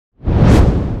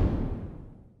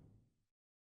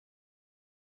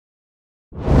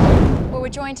Well,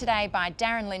 we're joined today by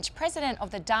Darren Lynch, President of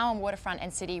the Darwin Waterfront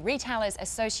and City Retailers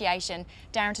Association.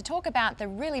 Darren, to talk about the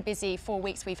really busy 4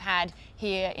 weeks we've had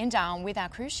here in Darwin with our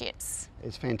cruise ships.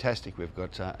 It's fantastic. We've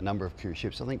got a number of cruise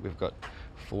ships. I think we've got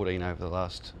 14 over the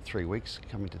last 3 weeks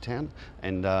coming to town,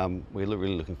 and we're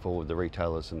really looking forward to the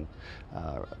retailers and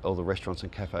all the restaurants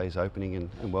and cafes opening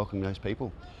and welcoming those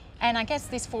people. And I guess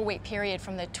this 4-week period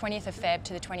from the 20th of Feb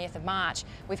to the 20th of March,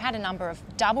 we've had a number of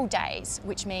double days,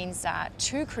 which means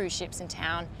 2 cruise ships in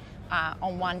town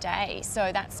on one day.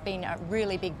 So that's been a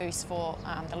really big boost for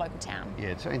the local town. Yeah,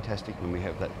 it's fantastic when we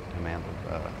have that amount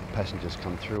of passengers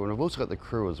come through. And we've also got the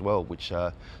crew as well, which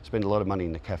spend a lot of money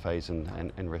in the cafes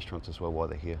and restaurants as well while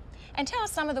they're here. And tell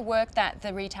us some of the work that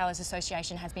the Retailers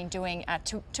Association has been doing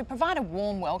to provide a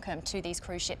warm welcome to these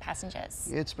cruise ship passengers.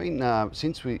 Yeah, it's been,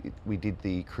 since we did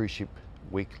the cruise ship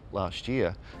week last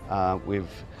year,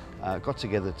 we've got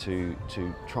together to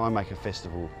try and make a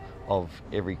festival of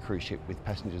every cruise ship with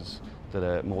passengers that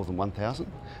are more than 1,000,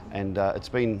 and it's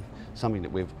been something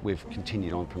that we've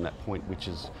continued on from that point, which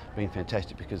has been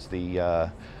fantastic because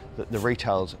the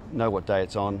retailers know what day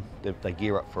it's on, they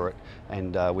gear up for it,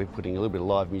 and we're putting a little bit of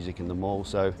live music in the mall,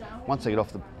 so once they get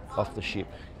off the ship,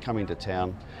 come into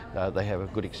town, they have a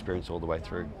good experience all the way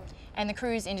through. And the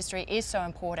cruise industry is so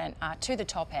important to the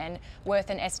top end, worth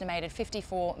an estimated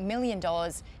 $54 million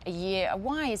a year.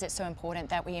 Why is it so important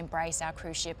that we embrace our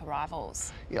cruise ship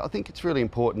arrivals? Yeah, I think it's really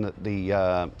important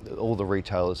that all the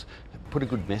retailers put a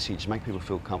good message, make people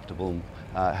feel comfortable,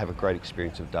 have a great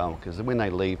experience of Darwin, because when they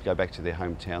leave, go back to their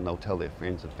hometown, they'll tell their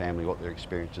friends and family what their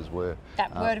experiences were.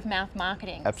 That word of mouth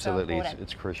marketing. Absolutely, so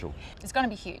it's crucial. It's going to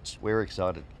be huge. We're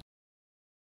excited.